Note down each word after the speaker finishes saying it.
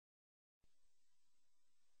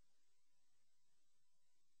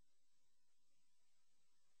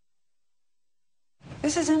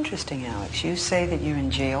This is interesting, Alex. You say that you're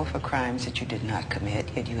in jail for crimes that you did not commit,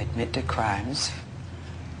 yet you admit to crimes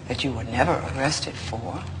that you were never arrested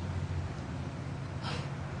for.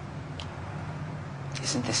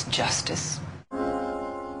 Isn't this justice?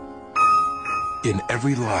 In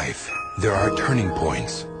every life, there are turning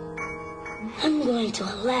points. I'm going to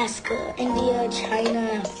Alaska, India,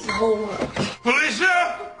 China, the whole world.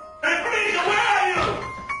 Felicia! Hey, Felicia, where are you?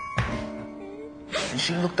 And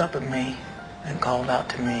she looked up at me and called out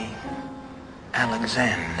to me,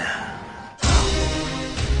 Alexander.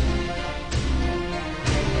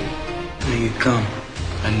 I knew you'd come.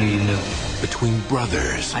 I knew you knew. Between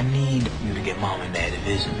brothers. I need you to get Mom and Dad to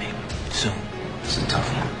visit me soon. It's a tough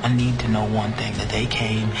one. I need to know one thing, that they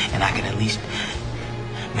came and I can at least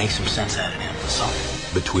make some sense out of them. So.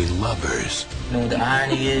 Between lovers. You know what the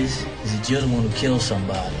irony is that you're the one who killed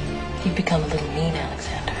somebody. You've become a little mean,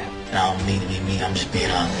 Alexander. And I don't mean to be mean, I'm just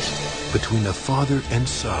being honest. Between a father and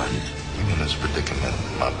son. You're in this predicament,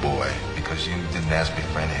 my boy, because you didn't ask me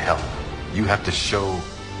for any help. You have to show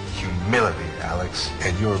humility, Alex,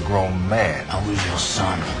 and you're a grown man. I was your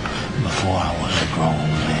son before I was a grown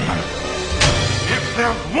man. If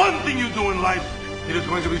there's one thing you do in life, it is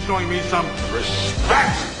going to be showing me some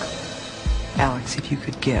respect. Alex, if you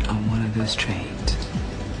could get on one of those trains,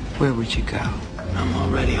 where would you go? I'm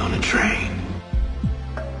already on a train.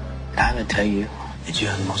 I gotta tell you that you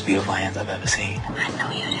have the most beautiful hands I've ever seen. I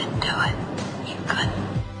know you didn't do it. You couldn't.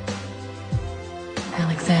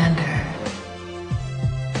 Alexander.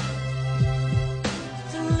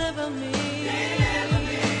 Deliver me.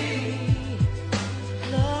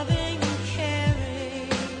 Loving and caring.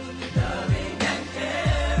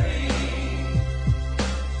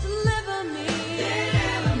 Deliver me.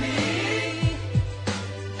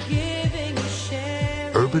 Giving and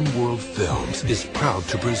sharing. Urban World Films is proud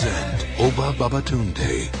to present Oba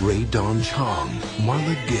Babatunde, Ray Don Chong,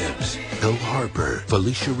 Marla Gibbs, Bill Harper,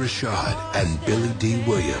 Felicia Rashad, and Billy D.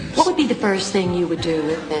 Williams. What would be the first thing you would do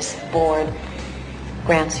if this board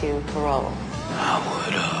grants you parole? I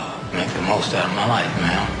would make the most out of my life,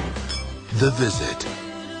 man. The Visit.